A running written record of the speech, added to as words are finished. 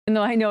Even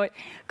though I know it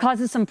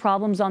causes some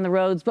problems on the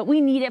roads, but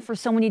we need it for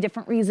so many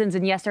different reasons.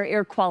 And yes, our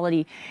air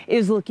quality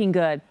is looking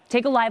good.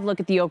 Take a live look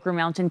at the Ochre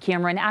Mountain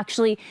camera, and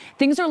actually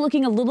things are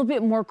looking a little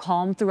bit more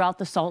calm throughout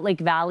the Salt Lake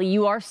Valley.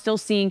 You are still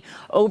seeing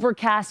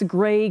overcast,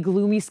 gray,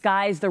 gloomy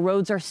skies. The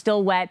roads are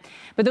still wet,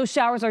 but those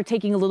showers are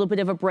taking a little bit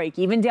of a break.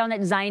 Even down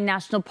at Zion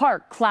National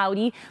Park,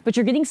 cloudy, but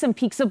you're getting some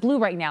peaks of blue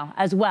right now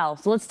as well.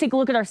 So let's take a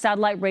look at our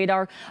satellite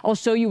radar. I'll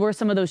show you where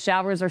some of those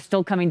showers are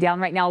still coming down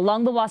right now.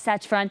 Along the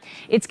Wasatch Front,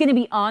 it's going to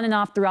be on and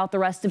off throughout the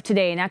rest of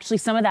today, and actually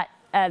some of that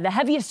the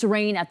heaviest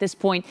rain at this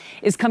point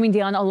is coming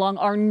down along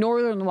our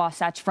northern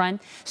Wasatch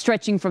Front,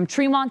 stretching from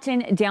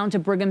Tremonton down to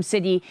Brigham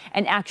City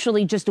and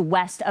actually just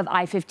west of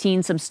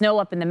I-15. Some snow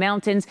up in the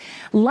mountains.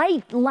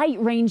 Light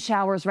rain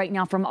showers right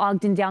now from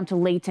Ogden down to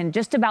Layton.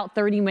 Just about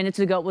 30 minutes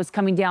ago, it was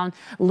coming down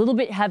a little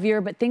bit heavier,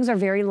 but things are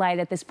very light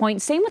at this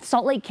point. Same with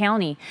Salt Lake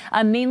County,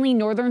 mainly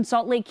northern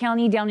Salt Lake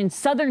County, down in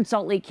southern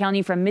Salt Lake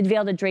County from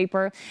Midvale to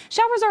Draper.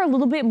 Showers are a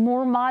little bit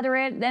more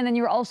moderate, and then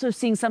you're also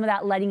seeing some of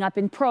that letting up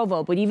in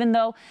Provo. But even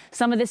though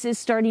some of this is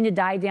starting to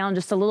die down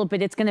just a little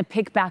bit, it's going to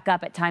pick back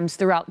up at times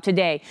throughout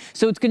today.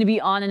 So it's going to be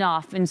on and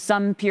off in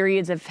some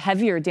periods of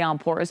heavier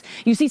downpours.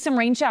 You see some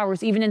rain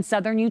showers even in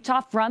southern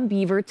Utah from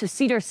Beaver to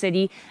Cedar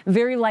City.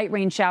 Very light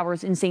rain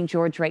showers in St.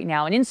 George right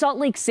now. And in Salt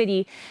Lake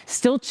City,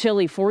 still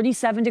chilly,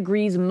 47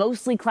 degrees,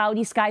 mostly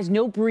cloudy skies,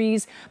 no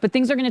breeze, but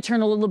things are going to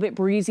turn a little bit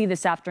breezy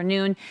this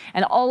afternoon.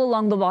 And all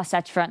along the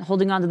Wasatch Front,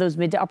 holding on to those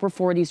mid to upper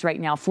 40s right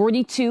now.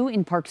 42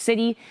 in Park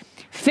City,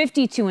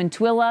 52 in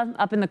Twilla.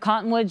 Up in the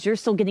Cottonwoods, you're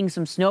still getting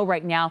some snow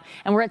right now,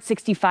 and we're at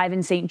 65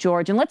 in St.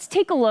 George. And let's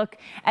take a look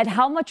at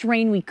how much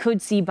rain we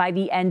could see by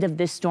the end of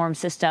this storm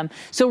system.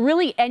 So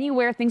really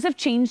anywhere, things have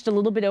changed a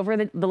little bit over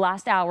the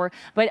last hour,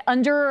 but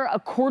under a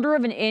quarter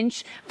of an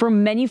inch for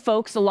many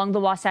folks along the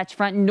Wasatch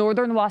Front.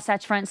 Northern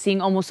Wasatch Front seeing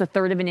almost a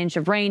third of an inch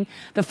of rain.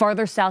 The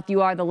farther south you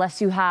are, the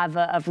less you have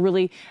of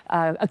really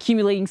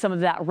accumulating some of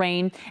that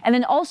rain. And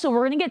then also we're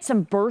going to get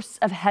some bursts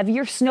of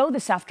heavier snow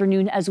this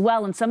afternoon as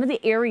well in some of the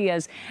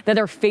areas that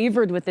are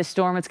favored with this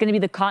storm. It's going to be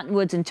the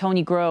Cottonwoods and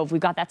Tony Grove.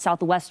 We've got that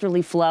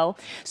southwesterly flow.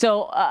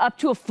 So up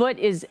to a foot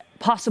is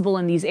possible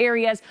in these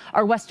areas.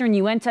 Our western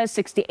Uinta,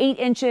 6 to 8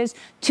 inches,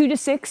 2 to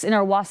 6 in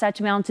our Wasatch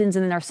Mountains,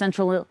 and then our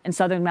central and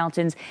southern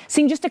mountains,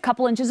 seeing just a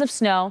couple inches of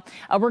snow.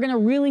 We're going to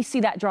really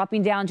see that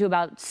dropping down to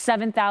about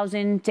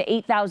 7,000 to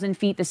 8,000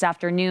 feet this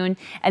afternoon.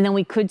 And then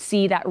we could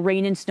see that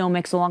rain and snow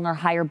mix along our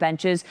higher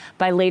benches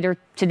by later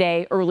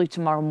today, early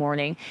tomorrow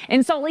morning.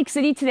 In Salt Lake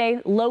City today,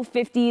 low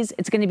 50s.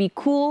 It's going to be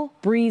cool,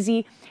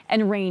 breezy,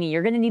 and rainy.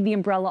 You're going to need the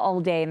umbrella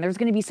all day, and there's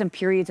going to be some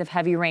periods of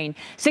heavy rain.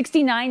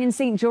 69 in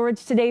St.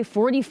 George today,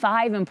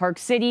 45 in Park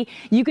City.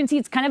 You can see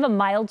it's kind of a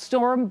mild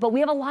storm, but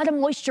we have a lot of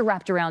moisture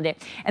wrapped around it,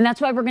 and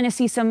that's why we're going to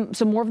see some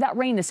more of that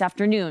rain this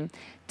afternoon.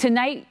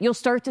 Tonight, you'll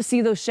start to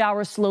see those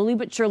showers slowly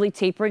but surely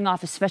tapering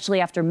off, especially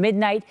after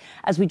midnight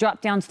as we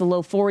drop down to the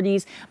low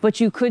 40s.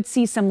 But you could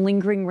see some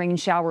lingering rain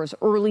showers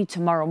early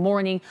tomorrow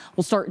morning.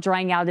 We'll start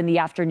drying out in the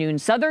afternoon.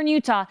 Southern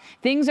Utah,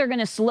 things are going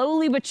to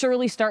slowly but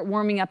surely start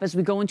warming up as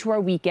we go into our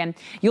weekend.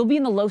 You'll be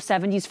in the low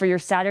 70s for your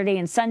Saturday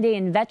and Sunday,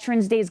 and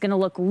Veterans Day is going to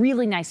look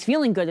really nice,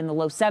 feeling good in the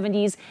low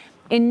 70s.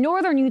 In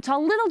northern Utah, a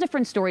little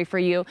different story for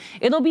you.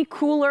 It'll be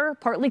cooler,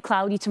 partly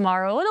cloudy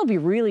tomorrow. It'll be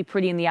really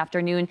pretty in the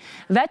afternoon.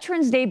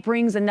 Veterans Day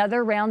brings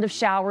another round of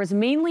showers,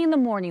 mainly in the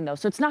morning, though.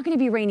 So it's not going to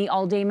be rainy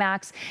all day,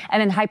 max.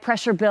 And then high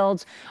pressure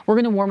builds. We're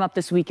going to warm up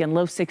this weekend.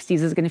 Low 60s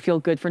is going to feel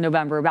good for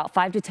November, about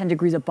 5 to 10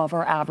 degrees above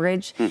our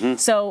average.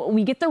 So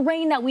we get the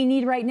rain that we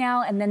need right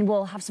now, and then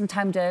we'll have some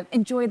time to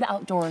enjoy the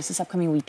outdoors this upcoming weekend.